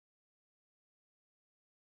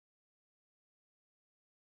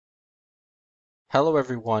Hello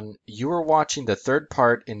everyone, you are watching the third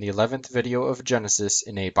part in the 11th video of Genesis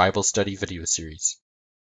in a Bible study video series.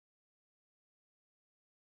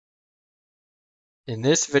 In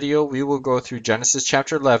this video, we will go through Genesis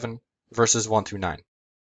chapter 11, verses 1 through 9.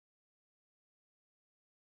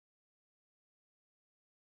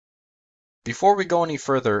 Before we go any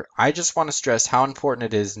further, I just want to stress how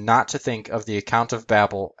important it is not to think of the account of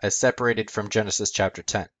Babel as separated from Genesis chapter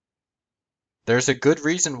 10. There's a good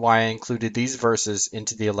reason why I included these verses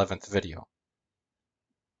into the 11th video.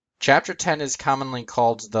 Chapter 10 is commonly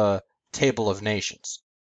called the Table of Nations.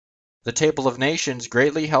 The Table of Nations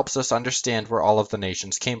greatly helps us understand where all of the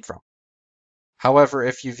nations came from. However,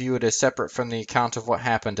 if you view it as separate from the account of what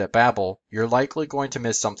happened at Babel, you're likely going to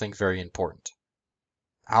miss something very important.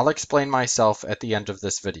 I'll explain myself at the end of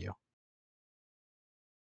this video.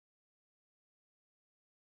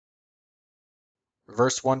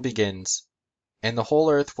 Verse 1 begins, "And the whole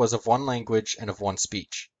earth was of one language and of one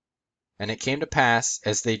speech. And it came to pass,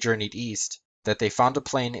 as they journeyed east, that they found a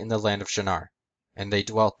plain in the land of Shinar, and they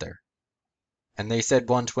dwelt there. And they said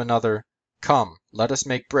one to another, Come, let us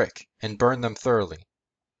make brick, and burn them thoroughly.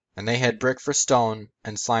 And they had brick for stone,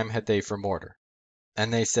 and slime had they for mortar.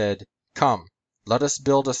 And they said, Come, let us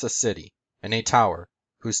build us a city, and a tower,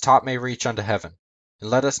 whose top may reach unto heaven. And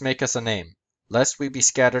let us make us a name, lest we be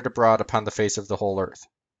scattered abroad upon the face of the whole earth."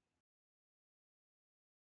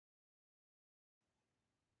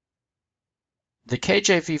 The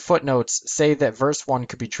KJV footnotes say that verse 1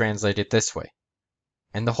 could be translated this way,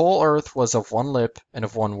 "And the whole earth was of one lip and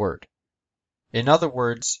of one word." In other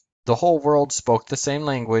words, the whole world spoke the same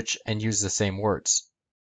language and used the same words.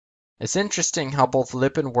 It's interesting how both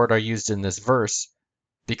lip and word are used in this verse,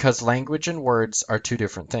 because language and words are two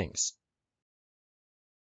different things.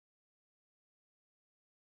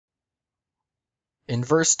 In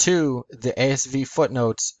verse 2, the ASV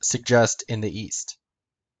footnotes suggest in the east.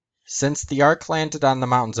 Since the ark landed on the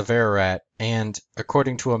mountains of Ararat, and,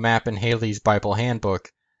 according to a map in Haley's Bible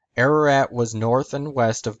Handbook, Ararat was north and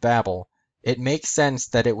west of Babel, it makes sense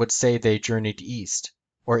that it would say they journeyed east,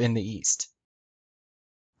 or in the east.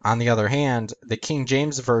 On the other hand, the King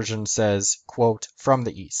James Version says, quote, "from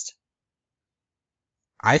the east."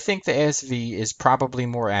 I think the ASV is probably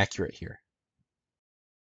more accurate here.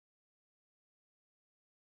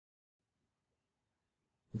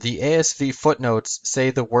 The ASV footnotes say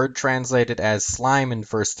the word translated as slime in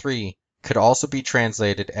verse 3 could also be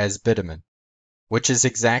translated as bitumen, which is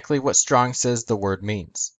exactly what Strong says the word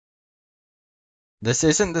means. This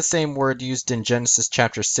isn't the same word used in Genesis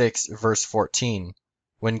chapter 6, verse 14,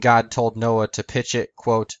 when God told Noah to pitch it,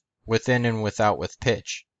 quote, "within and without with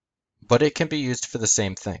pitch," but it can be used for the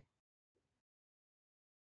same thing.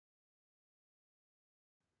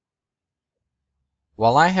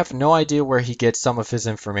 While I have no idea where he gets some of his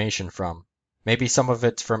information from, maybe some of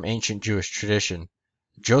it's from ancient Jewish tradition,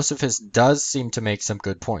 Josephus does seem to make some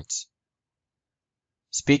good points.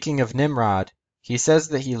 Speaking of Nimrod, he says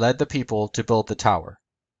that he led the people to build the tower.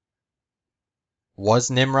 Was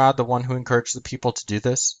Nimrod the one who encouraged the people to do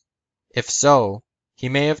this? If so, he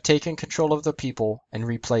may have taken control of the people and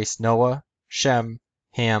replaced Noah, Shem,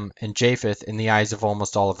 Ham, and Japheth in the eyes of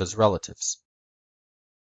almost all of his relatives.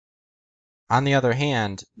 On the other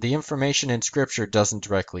hand, the information in Scripture doesn't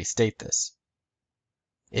directly state this.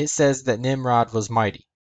 It says that Nimrod was mighty,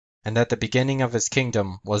 and that the beginning of his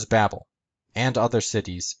kingdom was Babel, and other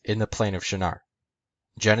cities in the plain of Shinar.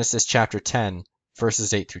 Genesis chapter 10,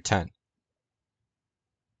 verses 8 through 10.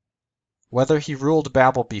 Whether he ruled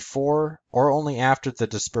Babel before or only after the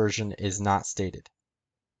dispersion is not stated.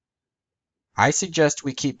 I suggest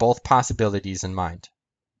we keep both possibilities in mind,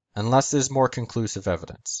 unless there's more conclusive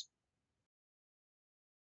evidence.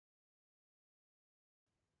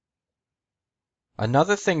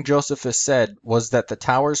 Another thing Josephus said was that the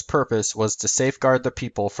tower's purpose was to safeguard the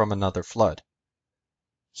people from another flood.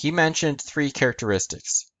 He mentioned three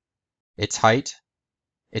characteristics: its height,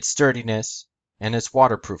 its sturdiness, and its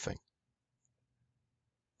waterproofing.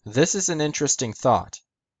 This is an interesting thought,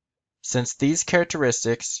 since these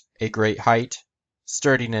characteristics, a great height,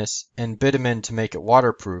 sturdiness, and bitumen to make it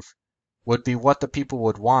waterproof, would be what the people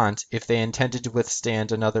would want if they intended to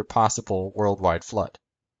withstand another possible worldwide flood.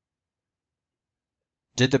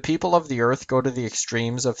 Did the people of the earth go to the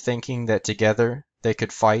extremes of thinking that together they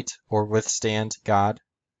could fight or withstand God?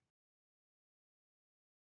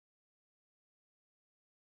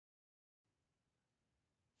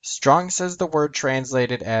 Strong says the word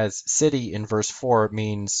translated as city in verse 4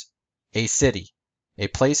 means a city, a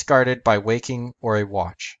place guarded by waking or a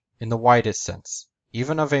watch, in the widest sense,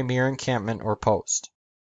 even of a mere encampment or post.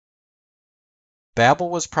 Babel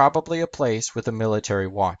was probably a place with a military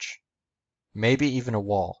watch. maybe even a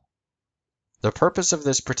wall. The purpose of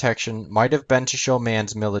this protection might have been to show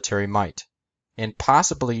man's military might, and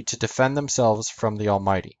possibly to defend themselves from the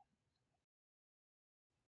Almighty.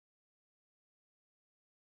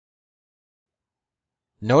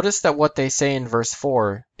 Notice that what they say in verse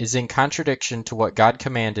 4 is in contradiction to what God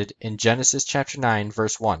commanded in Genesis chapter 9,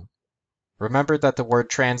 verse 1. Remember that the word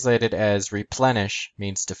translated as replenish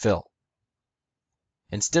means to fill.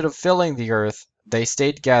 Instead of filling the earth, they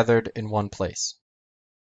stayed gathered in one place.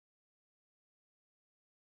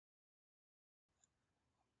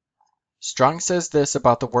 Strong says this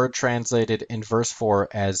about the word translated in verse 4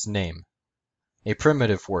 as name, a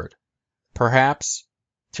primitive word, perhaps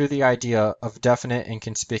through the idea of definite and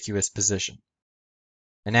conspicuous position.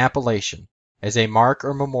 An appellation, as a mark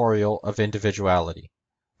or memorial of individuality,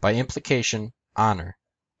 by implication, honor,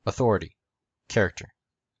 authority, character.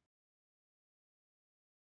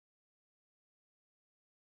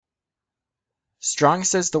 Strong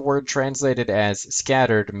says the word translated as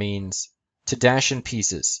scattered means to dash in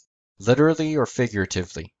pieces, literally or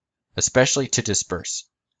figuratively, especially to disperse.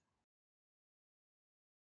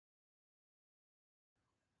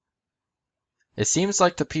 It seems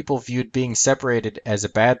like the people viewed being separated as a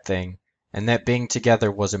bad thing, and that being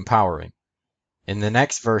together was empowering. In the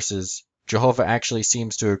next verses, Jehovah actually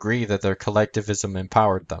seems to agree that their collectivism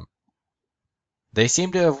empowered them. They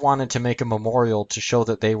seem to have wanted to make a memorial to show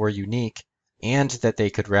that they were unique and that they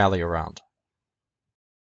could rally around.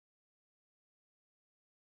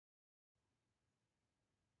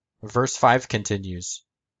 Verse 5 continues,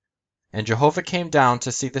 And Jehovah came down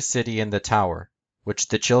to see the city and the tower, which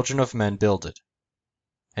the children of men builded.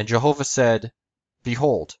 And Jehovah said,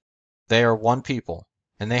 Behold, they are one people,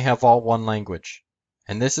 and they have all one language.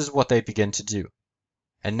 And this is what they begin to do.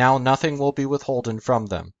 And now nothing will be withholden from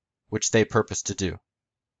them, which they purpose to do.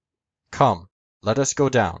 Come, let us go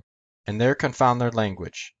down, and there confound their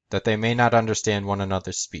language, that they may not understand one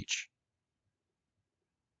another's speech.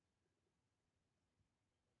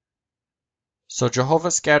 So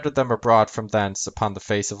Jehovah scattered them abroad from thence upon the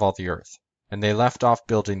face of all the earth, and they left off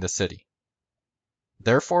building the city.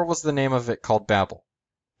 Therefore was the name of it called Babel,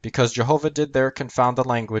 because Jehovah did there confound the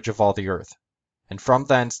language of all the earth, and from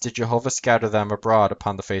thence did Jehovah scatter them abroad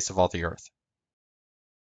upon the face of all the earth.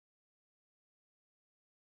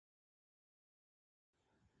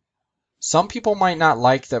 Some people might not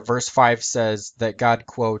like that verse 5 says that God,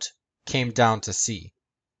 quote, came down to see,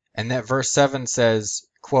 and that verse 7 says,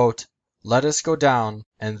 quote, let us go down,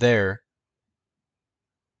 and there.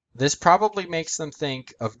 This probably makes them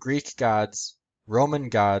think of Greek gods, Roman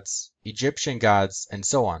gods, Egyptian gods, and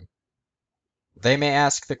so on. They may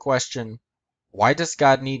ask the question, why does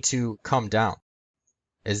God need to come down?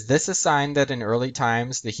 Is this a sign that in early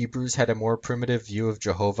times the Hebrews had a more primitive view of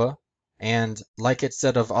Jehovah, and, like it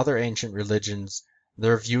said of other ancient religions,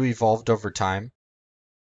 their view evolved over time?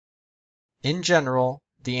 In general,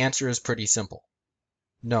 the answer is pretty simple.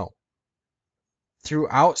 No.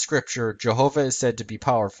 Throughout Scripture, Jehovah is said to be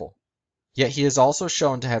powerful, yet he is also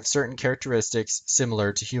shown to have certain characteristics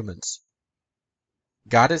similar to humans.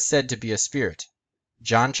 God is said to be a spirit,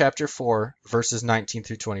 John chapter 4, verses 19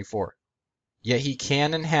 through 24. Yet he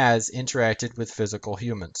can and has interacted with physical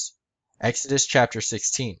humans. Exodus chapter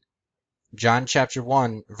 16, John chapter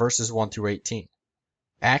 1, verses 1 through 18,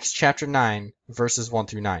 Acts chapter 9, verses 1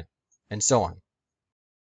 through 9, and so on.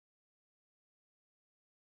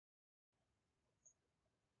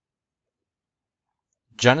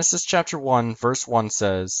 Genesis chapter 1, verse 1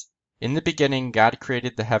 says, In the beginning God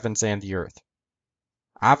created the heavens and the earth.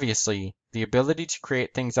 Obviously, the ability to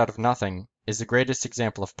create things out of nothing is the greatest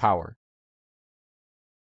example of power.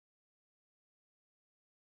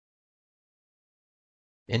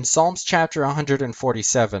 In Psalms chapter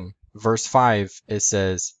 147, verse 5, it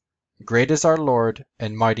says, Great is our Lord,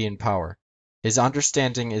 and mighty in power. His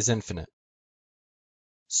understanding is infinite.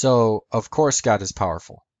 So, of course God is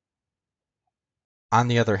powerful. On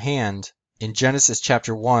the other hand, in Genesis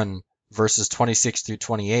chapter 1, verses 26 through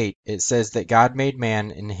 28, it says that God made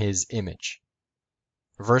man in his image.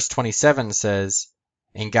 Verse 27 says,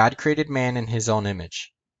 And God created man in his own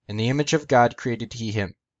image. In the image of God created he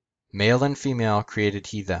him. Male and female created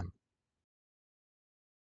he them.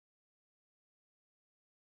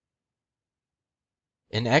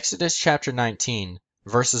 In Exodus chapter 19,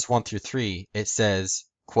 verses 1 through 3, it says,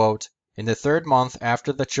 quote, In the 3rd month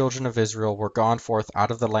after the children of Israel were gone forth out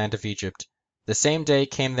of the land of Egypt, the same day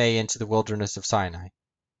came they into the wilderness of Sinai.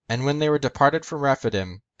 And when they were departed from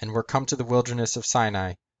Rephidim, and were come to the wilderness of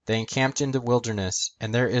Sinai, they encamped in the wilderness,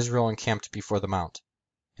 and there Israel encamped before the mount.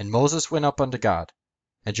 And Moses went up unto God.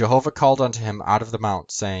 And Jehovah called unto him out of the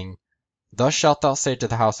mount, saying, Thus shalt thou say to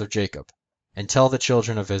the house of Jacob, and tell the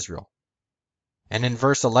children of Israel. And in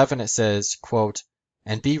verse 11 it says, quote,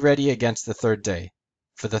 "And be ready against the third day,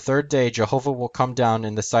 for the third day Jehovah will come down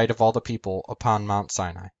in the sight of all the people upon Mount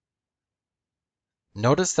Sinai."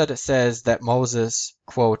 Notice that it says that Moses,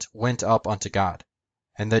 quote, "went up unto God,"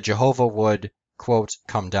 and that Jehovah would, quote,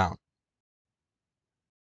 "come down."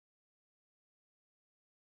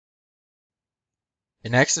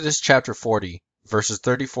 In Exodus chapter 40, verses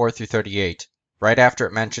 34 through 38, right after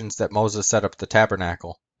it mentions that Moses set up the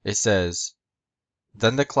tabernacle, it says,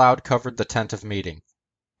 "Then the cloud covered the tent of meeting,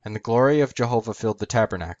 and the glory of Jehovah filled the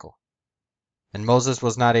tabernacle. And Moses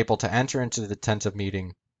was not able to enter into the tent of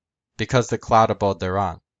meeting, because the cloud abode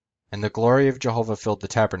thereon, and the glory of Jehovah filled the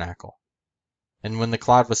tabernacle. And when the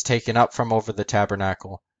cloud was taken up from over the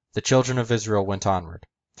tabernacle, the children of Israel went onward,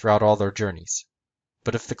 throughout all their journeys.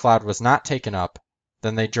 But if the cloud was not taken up,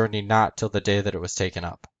 then they journeyed not till the day that it was taken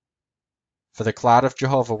up. For the cloud of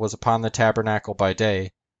Jehovah was upon the tabernacle by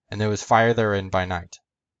day, and there was fire therein by night,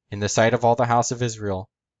 in the sight of all the house of Israel,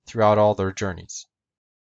 throughout all their journeys."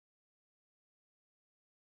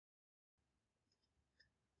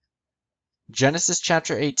 Genesis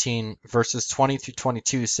chapter 18, verses 20 through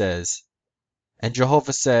 22 says, "And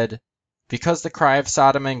Jehovah said, Because the cry of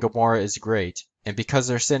Sodom and Gomorrah is great, and because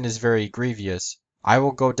their sin is very grievous, I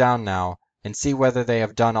will go down now, and see whether they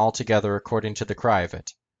have done altogether according to the cry of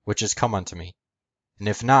it, which is come unto me. And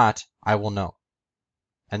if not, I will know.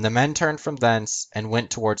 And the men turned from thence, and went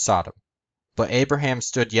toward Sodom. But Abraham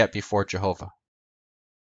stood yet before Jehovah."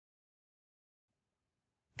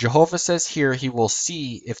 Jehovah says here he will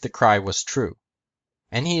see if the cry was true,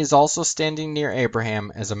 and he is also standing near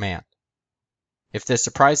Abraham as a man. If this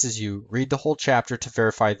surprises you, read the whole chapter to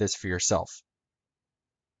verify this for yourself.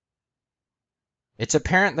 It's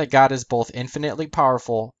apparent that God is both infinitely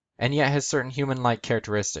powerful and yet has certain human-like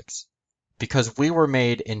characteristics, because we were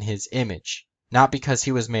made in his image, not because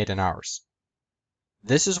he was made in ours.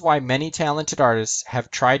 This is why many talented artists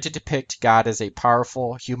have tried to depict God as a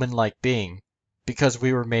powerful, human-like being, because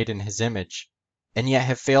we were made in his image, and yet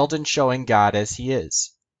have failed in showing God as he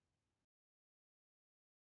is.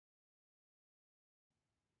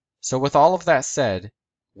 So with all of that said,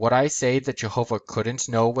 would I say that Jehovah couldn't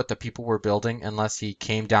know what the people were building unless he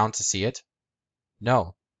came down to see it?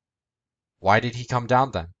 No. Why did he come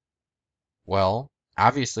down then? Well,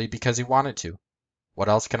 obviously because he wanted to. What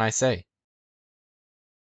else can I say?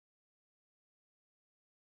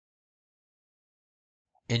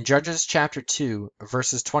 In Judges chapter 2,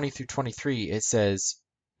 verses 20 through 23, it says,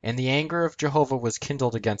 "And the anger of Jehovah was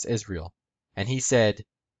kindled against Israel. And he said,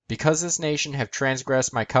 Because this nation have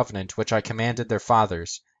transgressed my covenant which I commanded their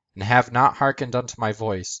fathers, and have not hearkened unto my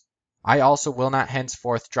voice, I also will not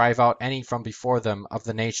henceforth drive out any from before them of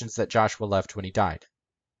the nations that Joshua left when he died,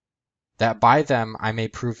 that by them I may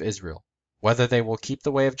prove Israel, whether they will keep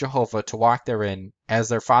the way of Jehovah to walk therein, as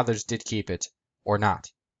their fathers did keep it, or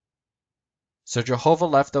not. So Jehovah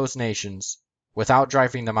left those nations, without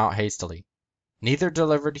driving them out hastily, neither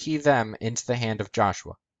delivered he them into the hand of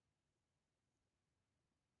Joshua."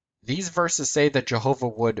 These verses say that Jehovah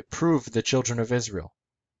would prove the children of Israel.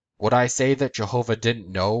 Would I say that Jehovah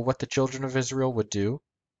didn't know what the children of Israel would do?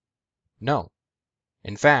 No.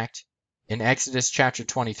 In fact, in Exodus chapter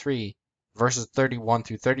 23, verses 31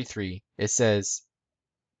 through 33, it says,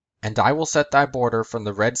 "And I will set thy border from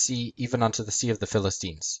the Red Sea even unto the sea of the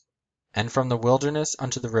Philistines, and from the wilderness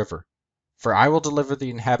unto the river. For I will deliver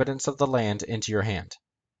the inhabitants of the land into your hand,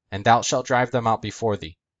 and thou shalt drive them out before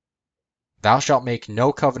thee. Thou shalt make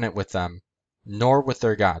no covenant with them, nor with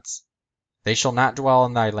their gods. They shall not dwell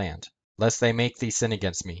in thy land, lest they make thee sin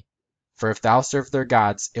against me. For if thou serve their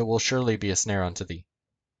gods, it will surely be a snare unto thee."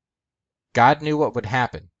 God knew what would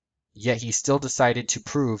happen, yet he still decided to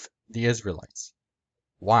prove the Israelites.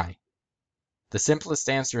 Why? The simplest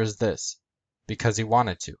answer is this: because he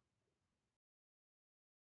wanted to.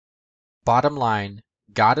 Bottom line,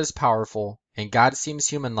 God is powerful, and God seems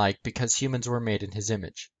human-like because humans were made in his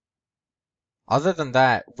image. Other than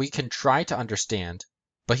that, we can try to understand,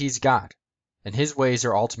 but he's God, and his ways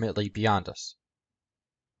are ultimately beyond us.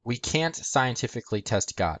 We can't scientifically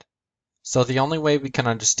test God, so the only way we can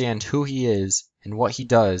understand who he is and what he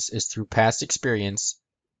does is through past experience,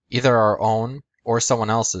 either our own or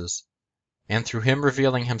someone else's, and through him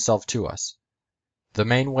revealing himself to us. The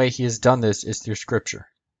main way he has done this is through Scripture.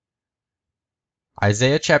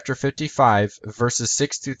 Isaiah chapter 55, verses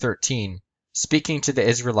 6 through 13, speaking to the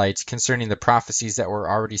Israelites concerning the prophecies that were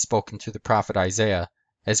already spoken through the prophet Isaiah,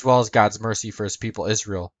 as well as God's mercy for his people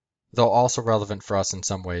Israel, though also relevant for us in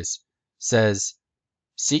some ways, says,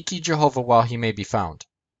 "Seek ye Jehovah while he may be found.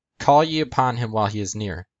 Call ye upon him while he is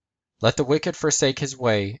near. Let the wicked forsake his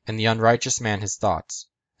way, and the unrighteous man his thoughts,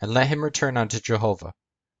 and let him return unto Jehovah,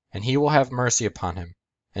 and he will have mercy upon him,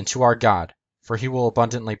 and to our God, for he will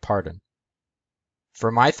abundantly pardon.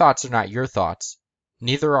 For my thoughts are not your thoughts,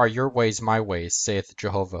 neither are your ways my ways, saith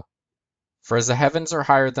Jehovah. For as the heavens are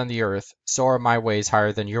higher than the earth, so are my ways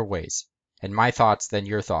higher than your ways, and my thoughts than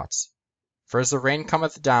your thoughts. For as the rain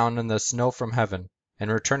cometh down and the snow from heaven,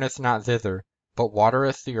 and returneth not thither, but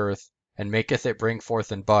watereth the earth, and maketh it bring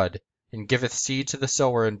forth and bud, and giveth seed to the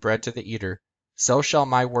sower and bread to the eater, so shall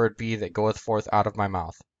my word be that goeth forth out of my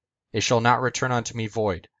mouth. It shall not return unto me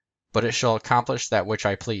void, but it shall accomplish that which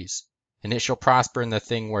I please, and it shall prosper in the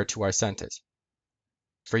thing whereto I sent it.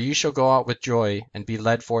 For ye shall go out with joy, and be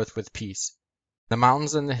led forth with peace. The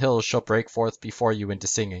mountains and the hills shall break forth before you into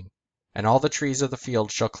singing, and all the trees of the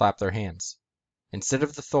field shall clap their hands. Instead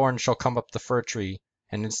of the thorn shall come up the fir tree,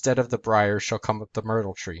 and instead of the brier shall come up the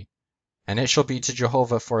myrtle tree. And it shall be to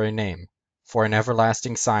Jehovah for a name, for an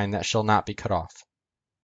everlasting sign that shall not be cut off.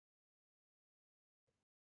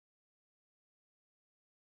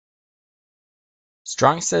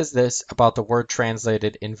 Strong says this about the word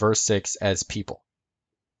translated in verse 6 as people.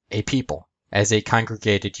 A people, as a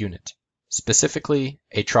congregated unit, specifically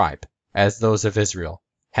a tribe, as those of Israel,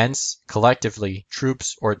 hence, collectively,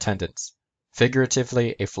 troops or attendants,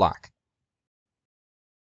 figuratively, a flock.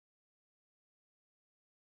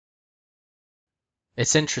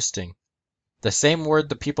 It's interesting. The same word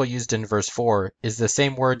the people used in verse 4 is the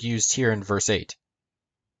same word used here in verse 8.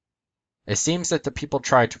 It seems that the people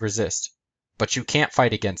tried to resist, but you can't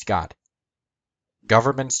fight against God.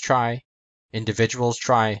 Governments try, individuals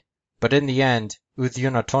try, but in the end,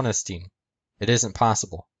 udhunatonestin, it isn't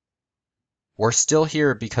possible. We're still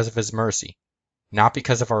here because of his mercy, not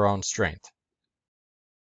because of our own strength.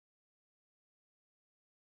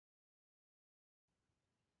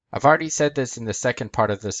 I've already said this in the second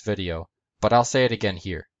part of this video, but I'll say it again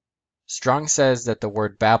here. Strong says that the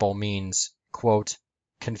word Babel means, quote,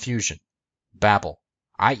 confusion, Babel,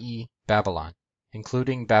 i.e. Babylon,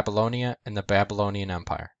 including Babylonia and the Babylonian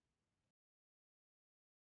Empire.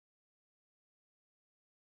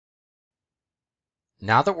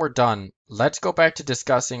 Now that we're done, let's go back to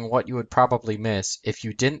discussing what you would probably miss if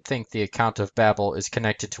you didn't think the account of Babel is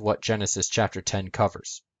connected to what Genesis chapter 10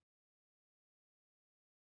 covers.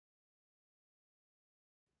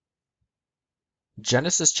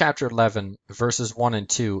 Genesis chapter 11, verses 1 and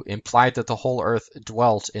 2 implied that the whole earth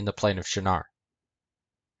dwelt in the plain of Shinar.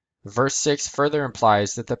 Verse 6 further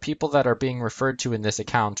implies that the people that are being referred to in this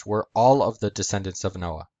account were all of the descendants of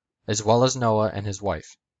Noah, as well as Noah and his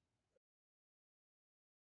wife.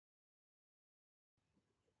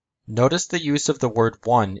 Notice the use of the word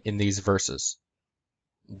one in these verses.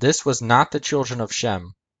 This was not the children of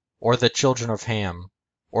Shem, or the children of Ham,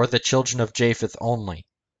 or the children of Japheth only.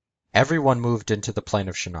 Everyone moved into the plain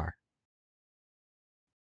of Shinar.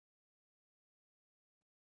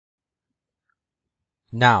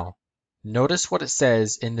 Now, notice what it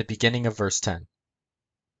says in the beginning of verse 10.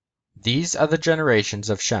 These are the generations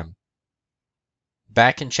of Shem.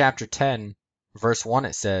 Back in chapter 10, verse 1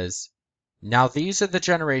 it says, Now these are the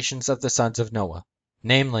generations of the sons of Noah,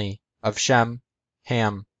 namely, of Shem,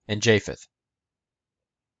 Ham, and Japheth.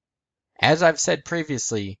 As I've said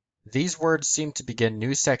previously, these words seem to begin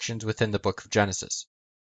new sections within the book of Genesis.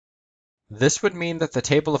 This would mean that the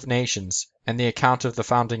Table of Nations and the account of the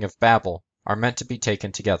founding of Babel are meant to be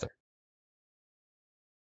taken together.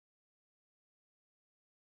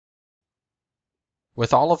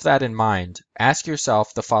 With all of that in mind, ask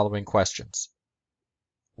yourself the following questions.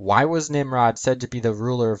 Why was Nimrod said to be the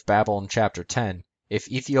ruler of Babel in chapter 10 if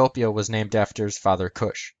Ethiopia was named after his father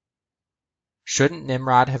Cush? Shouldn't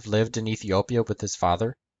Nimrod have lived in Ethiopia with his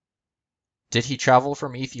father? Did he travel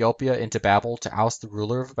from Ethiopia into Babel to oust the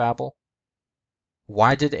ruler of Babel?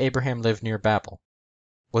 Why did Abraham live near Babel?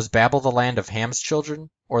 Was Babel the land of Ham's children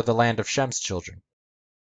or the land of Shem's children?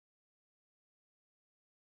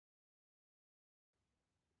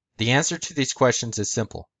 The answer to these questions is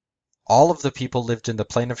simple. All of the people lived in the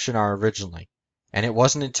plain of Shinar originally, and it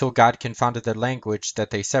wasn't until God confounded their language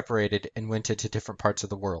that they separated and went into different parts of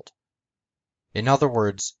the world. In other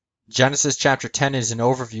words, Genesis chapter 10 is an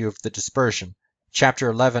overview of the dispersion. Chapter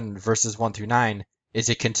 11, verses 1 through 9, is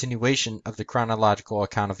a continuation of the chronological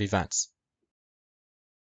account of events.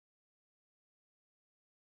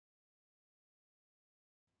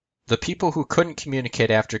 The people who couldn't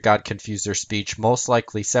communicate after God confused their speech most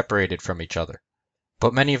likely separated from each other,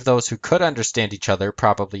 but many of those who could understand each other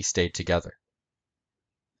probably stayed together.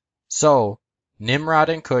 So, Nimrod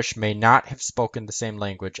and Cush may not have spoken the same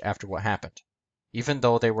language after what happened, even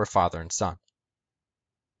though they were father and son.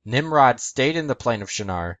 Nimrod stayed in the plain of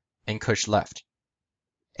Shinar, and Cush left.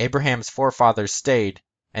 Abraham's forefathers stayed,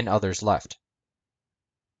 and others left.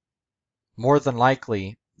 More than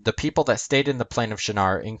likely, the people that stayed in the plain of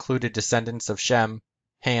Shinar included descendants of Shem,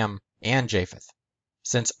 Ham, and Japheth,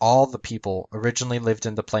 since all the people originally lived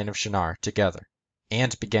in the plain of Shinar together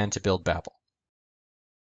and began to build Babel.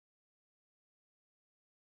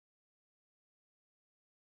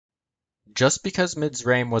 Just because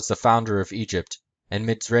Mizraim was the founder of Egypt, and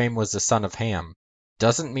Mizraim was the son of Ham,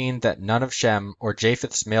 doesn't mean that none of Shem or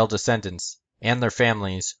Japheth's male descendants and their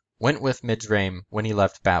families went with Mizraim when he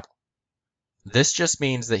left Babel. This just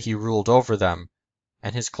means that he ruled over them,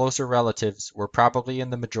 and his closer relatives were probably in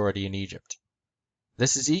the majority in Egypt.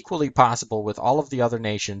 This is equally possible with all of the other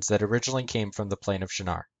nations that originally came from the plain of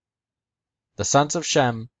Shinar. The sons of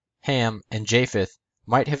Shem, Ham, and Japheth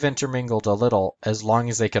might have intermingled a little as long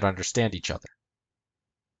as they could understand each other.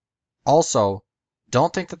 Also,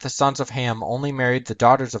 don't think that the sons of Ham only married the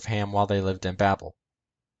daughters of Ham while they lived in Babel,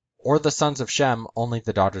 or the sons of Shem only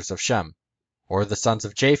the daughters of Shem, or the sons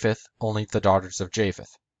of Japheth only the daughters of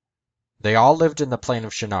Japheth. They all lived in the plain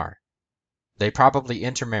of Shinar. They probably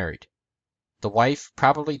intermarried, the wife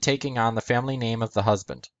probably taking on the family name of the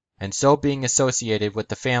husband, and so being associated with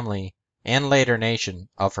the family and later nation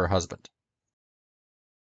of her husband.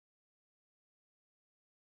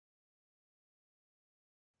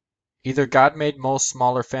 Either God made most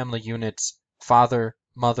smaller family units, father,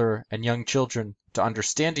 mother, and young children, to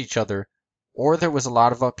understand each other, or there was a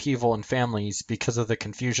lot of upheaval in families because of the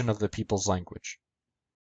confusion of the people's language.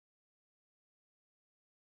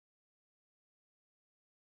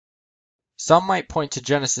 Some might point to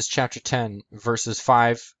Genesis chapter 10, verses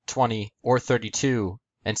 5, 20, or 32,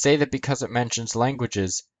 and say that because it mentions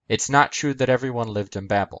languages, it's not true that everyone lived in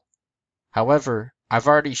Babel. However, I've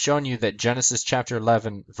already shown you that Genesis chapter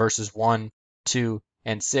 11, verses 1, 2,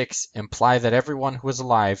 and 6 imply that everyone who was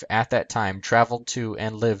alive at that time traveled to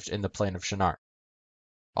and lived in the plain of Shinar.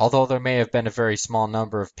 Although there may have been a very small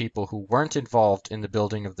number of people who weren't involved in the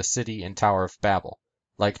building of the city and Tower of Babel,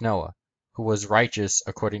 like Noah, who was righteous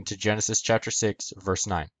according to Genesis chapter 6, verse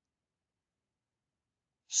 9.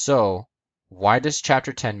 So, why does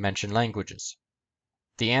chapter 10 mention languages?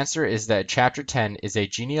 The answer is that chapter 10 is a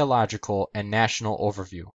genealogical and national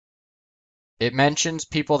overview. It mentions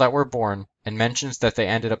people that were born and mentions that they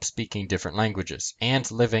ended up speaking different languages and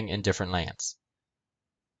living in different lands.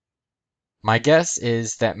 My guess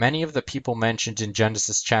is that many of the people mentioned in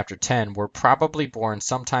Genesis chapter 10 were probably born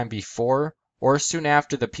sometime before or soon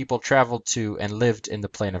after the people traveled to and lived in the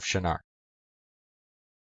plain of Shinar.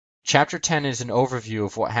 Chapter 10 is an overview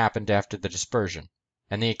of what happened after the dispersion,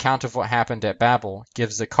 and the account of what happened at Babel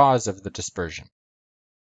gives the cause of the dispersion.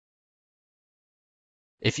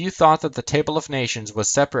 If you thought that the Table of Nations was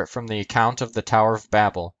separate from the account of the Tower of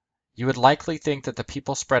Babel, you would likely think that the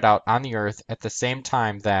people spread out on the earth at the same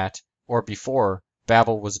time that, or before,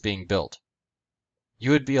 Babel was being built.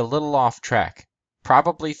 You would be a little off track,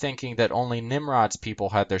 probably thinking that only Nimrod's people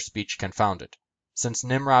had their speech confounded, since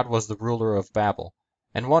Nimrod was the ruler of Babel,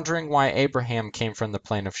 and wondering why Abraham came from the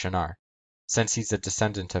plain of Shinar, since he's a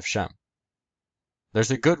descendant of Shem.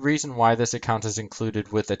 There's a good reason why this account is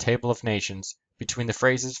included with the Table of Nations between the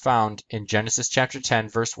phrases found in Genesis chapter 10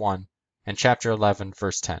 verse 1 and chapter 11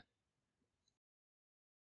 verse 10.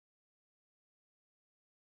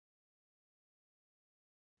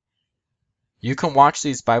 You can watch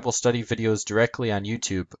these Bible study videos directly on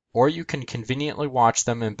YouTube, or you can conveniently watch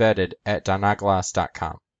them embedded at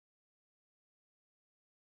dinaglos.com.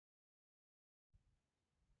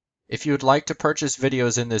 If you would like to purchase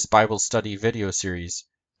videos in this Bible study video series,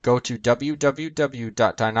 go to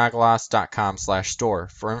www.dinaglos.com/store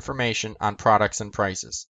for information on products and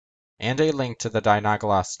prices, and a link to the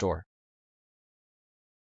Dinaglos store.